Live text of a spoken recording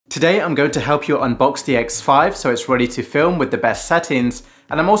Today I'm going to help you unbox the X5 so it's ready to film with the best settings,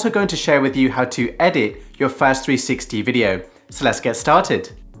 and I'm also going to share with you how to edit your first 360 video. So let's get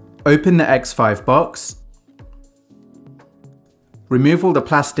started. Open the X5 box. Remove all the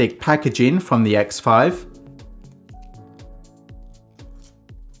plastic packaging from the X5.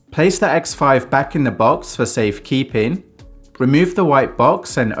 Place the X5 back in the box for safekeeping. Remove the white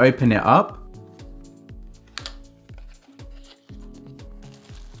box and open it up.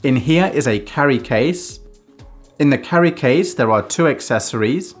 In here is a carry case. In the carry case there are two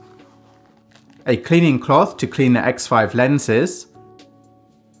accessories. A cleaning cloth to clean the X5 lenses.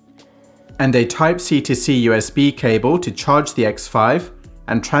 And a Type-C to C USB cable to charge the X5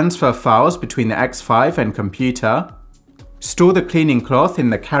 and transfer files between the X5 and computer. Store the cleaning cloth in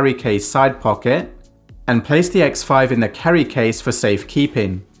the carry case side pocket and place the X5 in the carry case for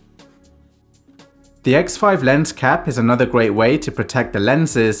safekeeping. The X5 lens cap is another great way to protect the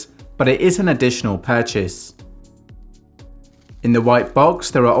lenses, but it is an additional purchase. In the white box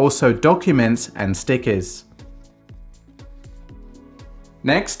there are also documents and stickers.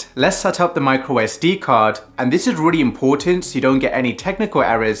 Next, let's set up the microSD card, and this is really important so you don't get any technical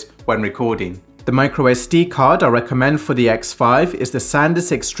errors when recording. The microSD card I recommend for the X5 is the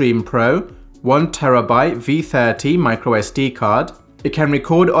SanDisk Extreme Pro 1TB V30 microSD card. It can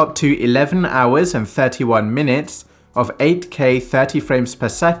record up to 11 hours and 31 minutes of 8K 30 frames per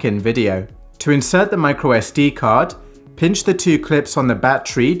second video. To insert the microSD card, pinch the two clips on the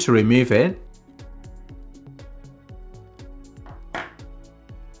battery to remove it.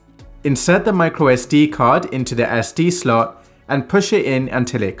 Insert the microSD card into the SD slot and push it in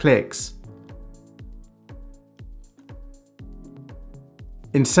until it clicks.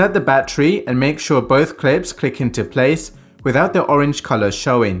 Insert the battery and make sure both clips click into place without the orange color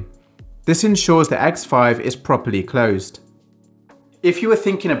showing. This ensures the X5 is properly closed. If you are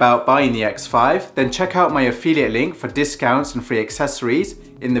thinking about buying the X5, then check out my affiliate link for discounts and free accessories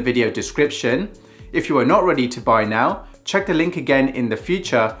in the video description. If you are not ready to buy now, check the link again in the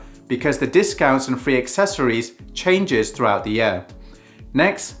future because the discounts and free accessories changes throughout the year.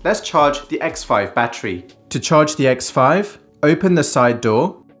 Next, let's charge the X5 battery. To charge the X5, open the side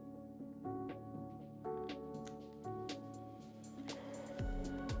door.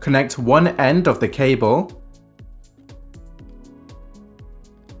 Connect one end of the cable.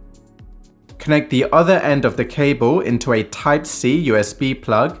 Connect the other end of the cable into a Type-C USB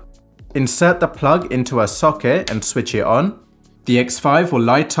plug. Insert the plug into a socket and switch it on. The X5 will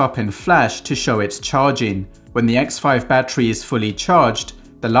light up and flash to show it's charging. When the X5 battery is fully charged,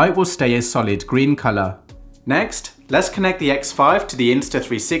 the light will stay a solid green color. Next, let's connect the X5 to the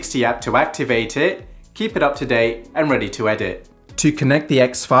Insta360 app to activate it, keep it up to date and ready to edit. To connect the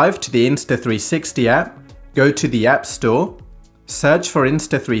X5 to the Insta360 app, go to the App Store, search for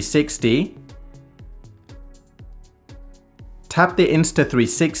Insta360, tap the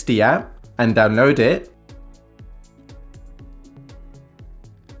Insta360 app and download it.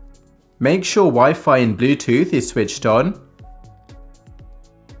 Make sure Wi-Fi and Bluetooth is switched on.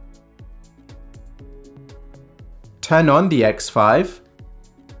 Turn on the X5.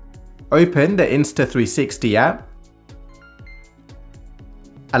 Open the Insta360 app.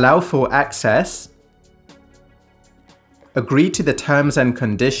 Allow for access. Agree to the terms and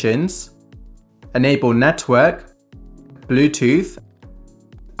conditions. Enable network, Bluetooth,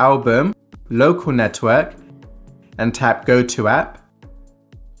 album, local network, and tap Go to App.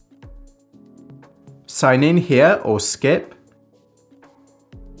 Sign in here or skip.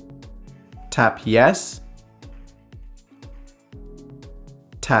 Tap Yes.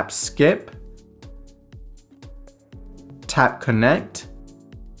 Tap Skip. Tap Connect.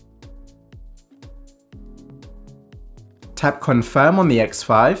 Tap Confirm on the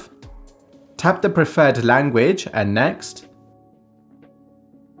X5. Tap the preferred language and Next.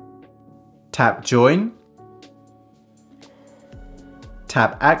 Tap Join.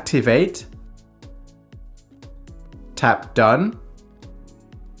 Tap Activate. Tap Done.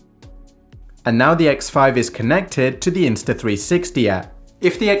 And now the X5 is connected to the Insta360 app.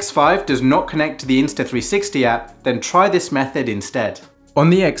 If the X5 does not connect to the Insta360 app, then try this method instead.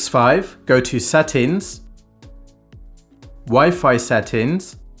 On the X5, go to Settings, Wi-Fi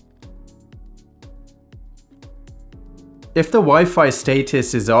settings. If the Wi-Fi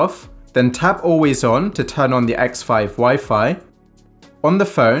status is off, then tap Always On to turn on the X5 Wi-Fi. On the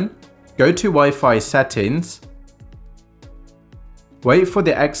phone, go to Wi-Fi settings. Wait for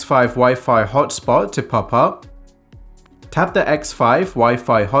the X5 Wi-Fi hotspot to pop up. Tap the X5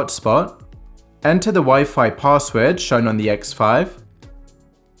 Wi-Fi hotspot. Enter the Wi-Fi password shown on the X5.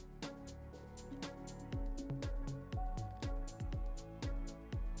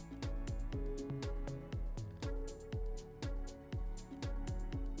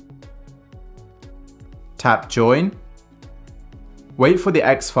 tap join, wait for the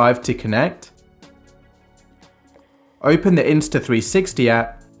X5 to connect, open the Insta360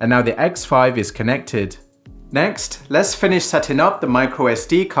 app, and now the X5 is connected. Next, let's finish setting up the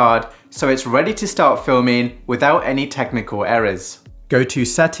microSD card so it's ready to start filming without any technical errors. Go to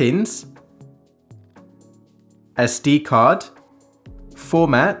Settings, SD card,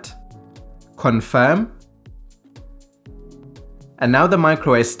 Format, Confirm, and now the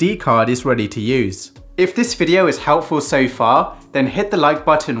microSD card is ready to use. If this video is helpful so far, then hit the like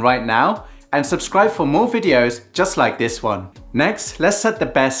button right now and subscribe for more videos just like this one. Next, let's set the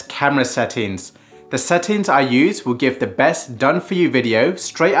best camera settings. The settings I use will give the best done for you video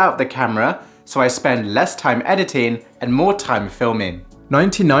straight out of the camera, so I spend less time editing and more time filming.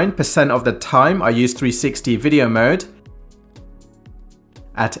 99% of the time I use 360 video mode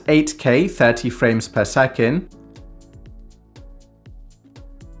at 8K 30 frames per second.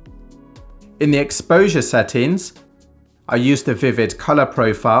 In the exposure settings, I use the vivid color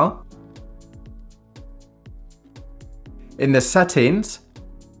profile. In the settings,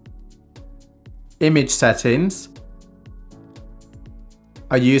 image settings,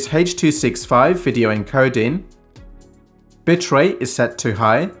 I use H.265 video encoding. Bitrate is set to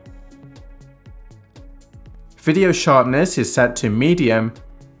high. Video sharpness is set to medium,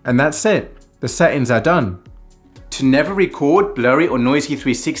 and that's it. The settings are done. To never record blurry or noisy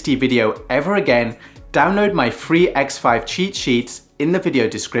 360 video ever again, download my free X5 cheat sheets in the video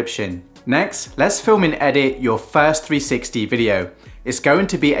description. Next, let's film and edit your first 360 video. It's going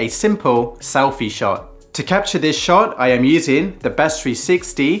to be a simple selfie shot. To capture this shot, I am using the Best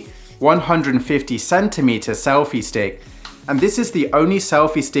 360 150cm selfie stick. And this is the only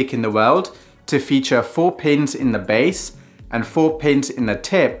selfie stick in the world to feature 4 pins in the base and 4 pins in the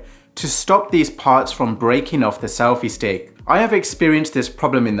tip to stop these parts from breaking off the selfie stick. I have experienced this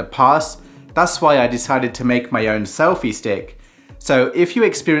problem in the past, that's why I decided to make my own selfie stick. So if you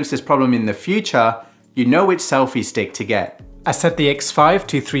experience this problem in the future, you know which selfie stick to get. I set the X5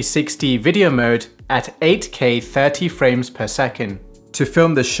 to 360 video mode at 8K 30 frames per second. To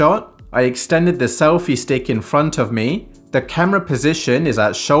film the shot, I extended the selfie stick in front of me, the camera position is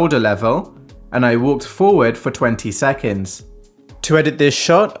at shoulder level, and I walked forward for 20 seconds. To edit this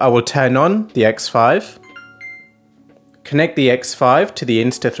shot, I will turn on the X5, connect the X5 to the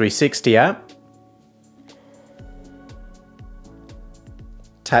Insta360 app,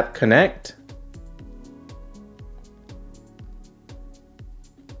 tap connect,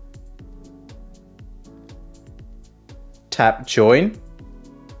 tap join,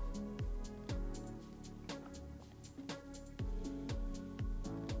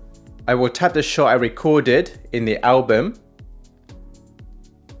 I will tap the shot I recorded in the album.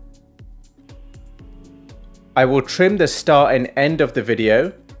 I will trim the start and end of the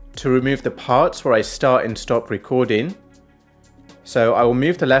video to remove the parts where I start and stop recording. So I will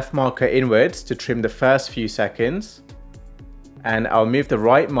move the left marker inwards to trim the first few seconds, and I'll move the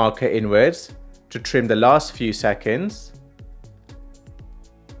right marker inwards to trim the last few seconds.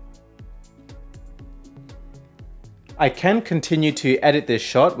 I can continue to edit this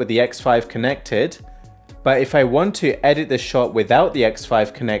shot with the X5 connected, but if I want to edit the shot without the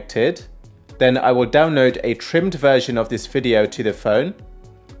X5 connected, then I will download a trimmed version of this video to the phone.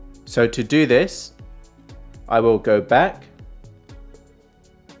 So to do this, I will go back,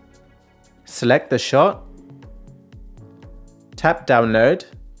 select the shot, tap download,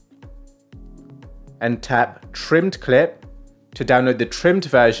 and tap trimmed clip to download the trimmed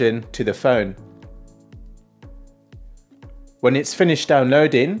version to the phone. When it's finished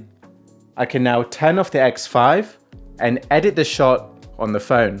downloading, I can now turn off the X5 and edit the shot on the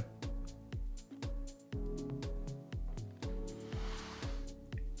phone.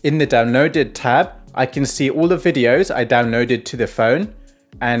 In the downloaded tab, I can see all the videos I downloaded to the phone,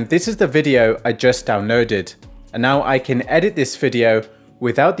 and this is the video I just downloaded. And now I can edit this video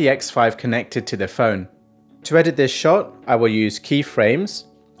without the X5 connected to the phone. To edit this shot, I will use keyframes.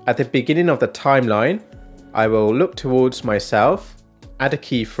 At the beginning of the timeline, I will look towards myself, add a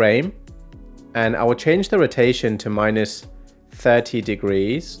keyframe, and I will change the rotation to -30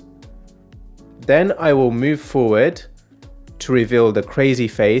 degrees. Then I will move forward to reveal the crazy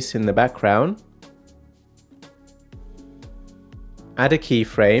face in the background. Add a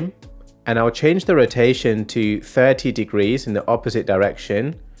keyframe, and I'll change the rotation to 30 degrees in the opposite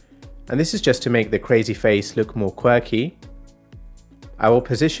direction. And this is just to make the crazy face look more quirky. I will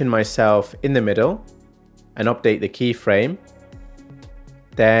position myself in the middle and update the keyframe.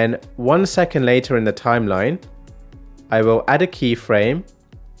 Then 1 second later in the timeline, I will add a keyframe,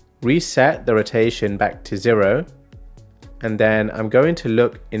 reset the rotation back to 0, and then I'm going to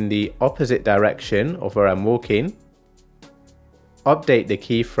look in the opposite direction of where I'm walking. Update the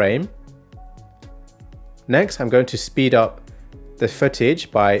keyframe. Next, I'm going to speed up the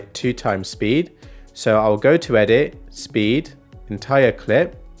footage by 2 times speed. So I'll go to Edit, Speed, Entire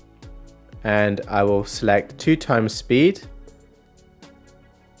Clip, and I will select 2 times speed.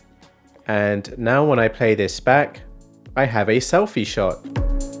 And now when I play this back, I have a selfie shot.